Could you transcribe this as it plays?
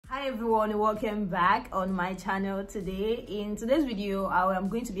Hi everyone, welcome back on my channel. Today in today's video I'm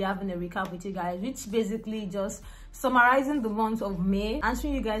going to be having a recap with you guys, which basically just summarizing the month of May,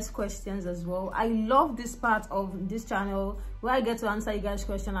 answering you guys questions as well. I love this part of this channel where I get to answer you guys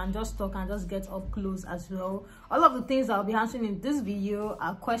questions and just talk and just get up close as well. All of the things I'll be answering in this video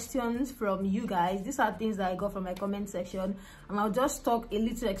are questions from you guys. These are things that I got from my comment section, and I'll just talk a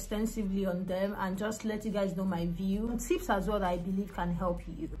little extensively on them and just let you guys know my view and tips as well that I believe can help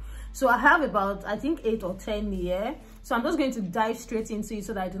you. So I have about, I think, 8 or 10 here, so I'm just going to dive straight into it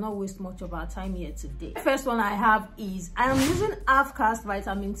so that I do not waste much of our time here today. The first one I have is I am using Half Cast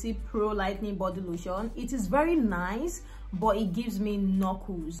Vitamin C Pro Lightening Body Lotion. It is very nice, but it gives me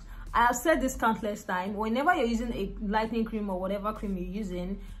knuckles. I have said this countless times. Whenever you're using a lightening cream or whatever cream you're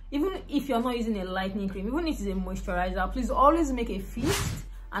using, even if you're not using a lightening cream, even if it's a moisturizer, please always make a fist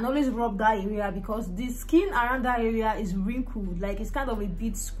and always rub that area, because the skin around that area is wrinkled, like it's kind of a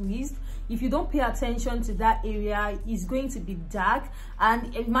bit squeezed. If you don't pay attention to that area, it's going to be dark.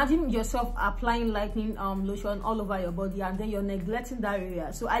 And imagine yourself applying lightening lotion all over your body and then you're neglecting that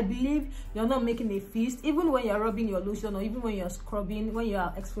area. So I believe you're not making a fist, even when you're rubbing your lotion or even when you're scrubbing, when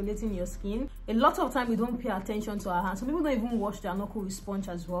you're exfoliating your skin. A lot of time we don't pay attention to our hands. Some people don't even wash their knuckle with sponge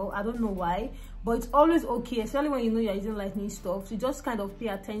as well. I don't know why, but it's always okay, especially when you know you're using lightening stuff, to just kind of pay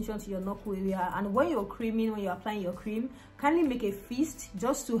attention to your knuckle area. And when you're creaming, when you're applying your cream, kindly make a fist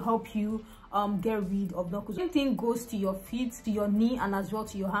just to help you get rid of knuckles. Same thing goes to your feet, to your knee, and as well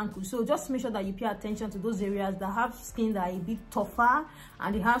to your ankle. So just make sure that you pay attention to those areas that have skin that are a bit tougher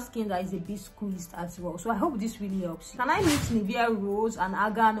and they have skin that is a bit squeezed as well. So I hope this really helps. Can I mix Nivea Rose and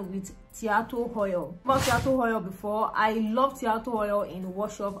Argan with Tiato oil? About Tiato oil before, I love Tiato oil in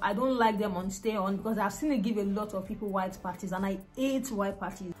wash off. I don't like them on stay on because I've seen it give a lot of people white patches, and I hate white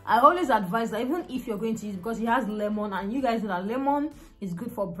patches. I always advise that even if you're going to use, because it has lemon, and you guys know that lemon is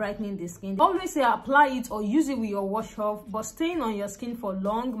good for brightening the skin. Always say apply it or use it with your wash off, but staying on your skin for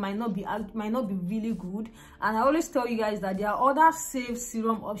long might not be really good. And I always tell you guys that there are other safe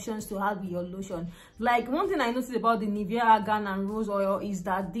serum options to have with your lotion. Like, one thing I noticed about the Nivea Argan and Rose oil is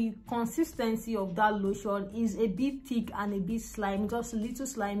that the consistency of that lotion is a bit thick and a bit slimy, just a little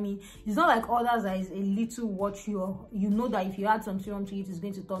slimy. It's not like others that is a little watery, or you know that if you add some serum to it, it's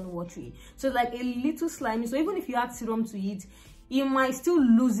going to turn watery. So it's like a little slimy. So even if you add serum to it, it might still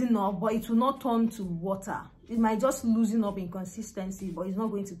loosen up, but it will not turn to water. It might just loosen up in consistency, but it's not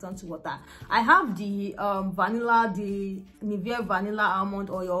going to turn to water. I have the the Nivea Vanilla Almond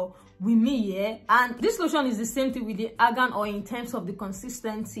Oil with me here, and this lotion is the same thing with the Argan oil in terms of the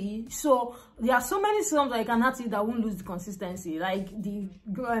consistency. So there are so many serums that you can add to it that won't lose the consistency, like the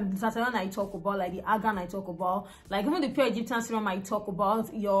Sataran I talk about, like the Argan I talk about, like even the pure Egyptian serum I talk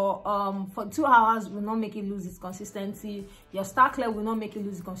about. Your for 2 hours will not make it lose its consistency. Your Star Clear will not make it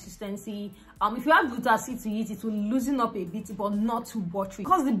lose its consistency. If you add Glutacid to it, it will loosen up a bit, but not too watery,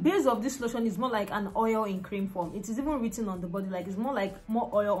 because the base of this lotion is more like an oil in cream form. It is even written on the body, like it's more like more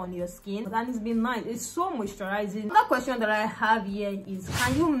oil on your skin, and it's been nice. It's so moisturizing. Another question that I have here is,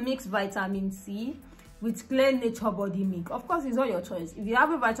 can you mix vitamin C with Clear Nature Body Milk? Of course, it's all your choice. If you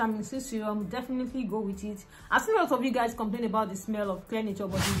have a vitamin C serum, definitely go with it. I've seen a lot of you guys complain about the smell of Clear Nature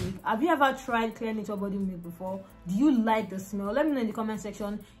Body Milk. Have you ever tried Clear Nature Body Milk before? Do you like the smell? Let me know in the comment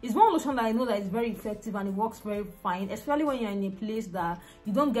section. It's one lotion that I know that is very effective and it works very fine, especially when you're in a place that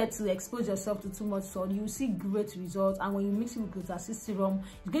you don't get to expose yourself to too much sun. You will see great results, and when you mix it with Glutacid serum,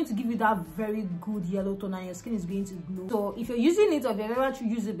 it's going to give you that very good yellow tone and your skin is going to glow. So if you're using it or if you've ever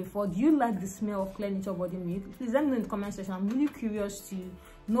used it before, do you like the smell of Clear Nature Body Milk? Please let me know in the comment section. I'm really curious to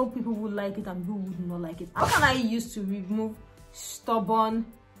know people who like it and who would not like it. How can I use to remove stubborn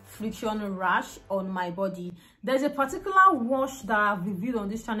friction rash on my body? There's a particular wash that I've reviewed on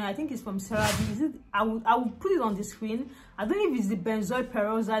this channel. I think it's from CeraVe. I will put it on the screen. I don't know if it's the benzoyl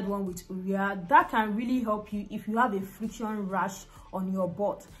peroxide one with urea. That can really help you if you have a friction rash on your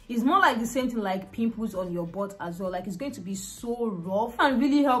butt. It's more like the same thing like pimples on your butt as well. Like, it's going to be so rough and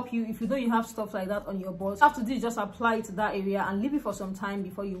really help you if you know you have stuff like that on your butt. What you have to do is just apply it to that area and leave it for some time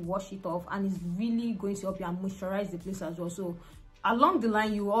before you wash it off, and it's really going to help you and moisturize the place as well. So along the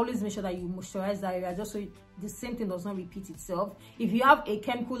line, you always make sure that you moisturize that area, just so the same thing does not repeat itself. If you have a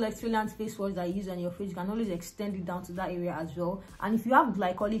chemical exfoliant face wash that you use on your face, you can always extend it down to that area as well. And if you have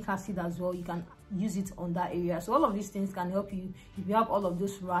glycolic acid as well, you can use it on that area. So all of these things can help you if you have all of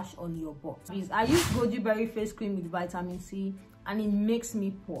those rash on your butt. I use goji berry face cream with vitamin C, and it makes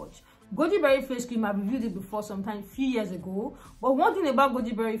me purge. Goji berry face cream, I've reviewed it before sometime a few years ago. But one thing about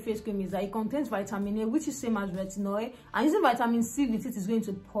goji berry face cream is that it contains vitamin A, which is same as retinol, and using vitamin C with it is going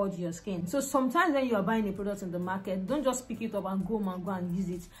to purge your skin. So sometimes when you are buying a product in the market, don't just pick it up and go and use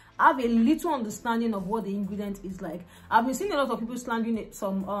it. Have a little understanding of what the ingredient is like. I've been seeing a lot of people slandering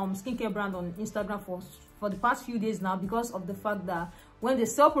some skincare brand on Instagram for the past few days now, because of the fact that when they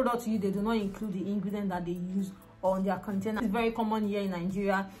sell products to you, they do not include the ingredient that they use on their container. It's very common here in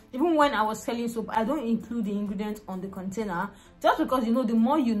Nigeria. Even when I was selling soap, I don't include the ingredients on the container, just because, you know, the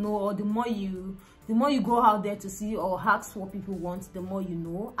more you know, or the more you go out there to see or ask what people want, the more you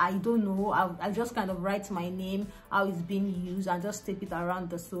know. I don't know. I just kind of write my name, how it's being used, and just tape it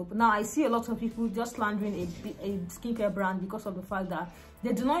around the soap. Now I see a lot of people just slandering a skincare brand because of the fact that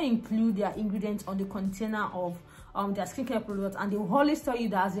they do not include their ingredients on the container of their skincare product, and they will always tell you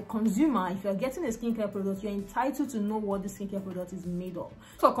that as a consumer, if you're getting a skincare product, you're entitled to know what the skincare product is made of.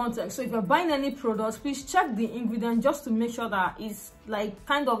 For context, so if you're buying any products, please check the ingredient just to make sure that it's like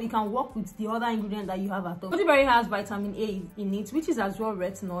kind of, it can work with the other ingredient that you have at home. Goji berry has vitamin A in it, which is as well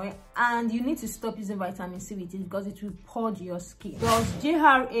retinol, and you need to stop using vitamin C with it because it will purge your skin. Does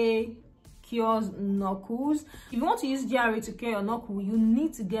JRA cures knuckles? If you want to use JRA to cure your knuckle, you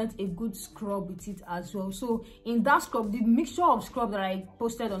need to get a good scrub with it as well. So in that scrub, the mixture of scrub that I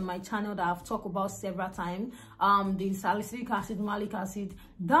posted on my channel that I've talked about several times, the salicylic acid, malic acid,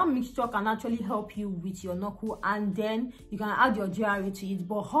 that mixture can actually help you with your knuckle, and then you can add your JRA to it.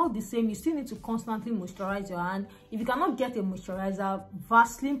 But all the same, you still need to constantly moisturize your hand. If you cannot get a moisturizer,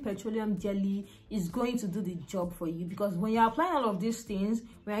 Vaseline petroleum jelly is going to do the job for you, because when you're applying all of these things,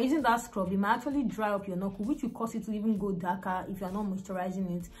 when you're using that scrub, it might actually dry up your knuckle, which will cause it to even go darker if you're not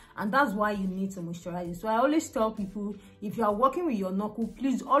moisturizing it, and that's why you need to moisturize it. So I always tell people, if you are working with your knuckle,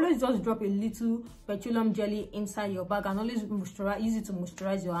 please always just drop a little petroleum jelly inside your bag and always use it to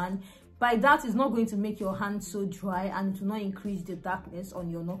moisturize your hand. By that, it's not going to make your hand so dry, and it will not increase the darkness on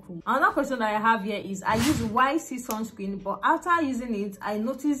your knuckle. Another question that I have here is, I use YC sunscreen, but after using it, I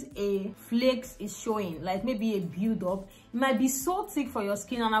notice a flakes is showing, like maybe a build up. It might be so thick for your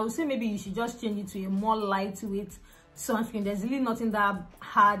skin, and I would say maybe you should just change it to a more lightweight sunscreen. There's really nothing that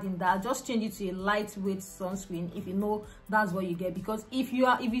hard in that. Just change it to a lightweight sunscreen if you know that's what you get, because if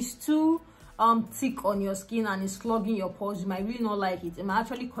it's too thick on your skin and it's clogging your pores, you might really not like it. It might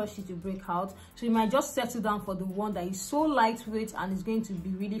actually cause you to break out. So you might just settle down for the one that is so lightweight and is going to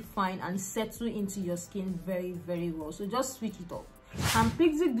be really fine and settle into your skin very, very well. So just switch it up. Can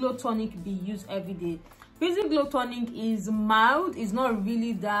Pixie Glow Tonic be used every day? Pixie Glow Tonic is mild, it's not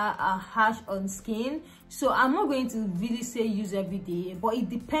really that harsh on skin, so I'm not going to really say use every day, but it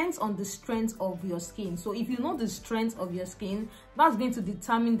depends on the strength of your skin. So if you know the strength of your skin, that's going to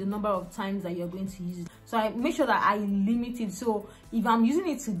determine the number of times that you're going to use it. So I make sure that I limit it. So if I'm using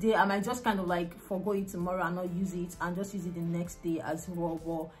it today, I might just kind of like forgo it tomorrow and not use it, and just use it the next day as well.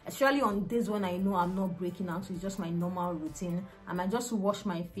 But especially on days when I know I'm not breaking out, so it's just my normal routine, I might just wash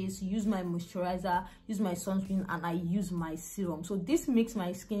my face, use my moisturizer, use my sunscreen, and I use my serum. So this makes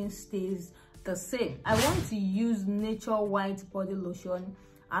my skin stays the same. I want to use Nature White body lotion,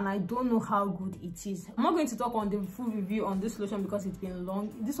 and I don't know how good it is. I'm not going to talk on the full review on this lotion because it's been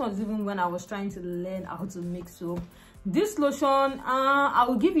long. This was even when I was trying to learn how to make soap. This lotion, I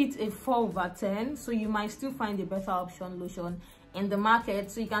will give it a 4/10, so you might still find a better option lotion in the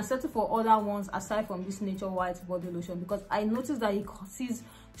market, so you can settle for other ones aside from this Nature White body lotion, because I noticed that it causes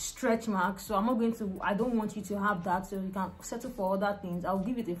stretch marks, so I don't want you to have that, so you can settle for other things. I'll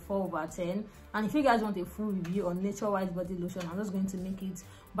give it a 4/10. And if you guys want a full review on Nature White body lotion, I'm just going to make it,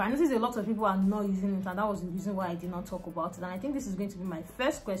 but I noticed a lot of people are not using it, and that was the reason why I did not talk about it. And I think this is going to be my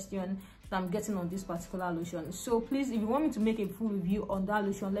first question that I'm getting on this particular lotion. So please, if you want me to make a full review on that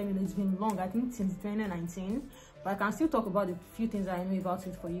lotion, let me know. It's been long, I think since 2019, but I can still talk about a few things that I know about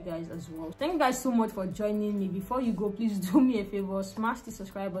it for you guys as well. Thank you guys so much for joining me. Before you go, please do me a favor, smash the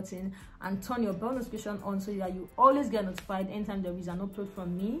subscribe button and turn your bell notification on so that you always get notified anytime there is an upload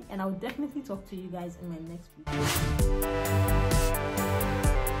from me, and I will definitely talk to you guys in my next video.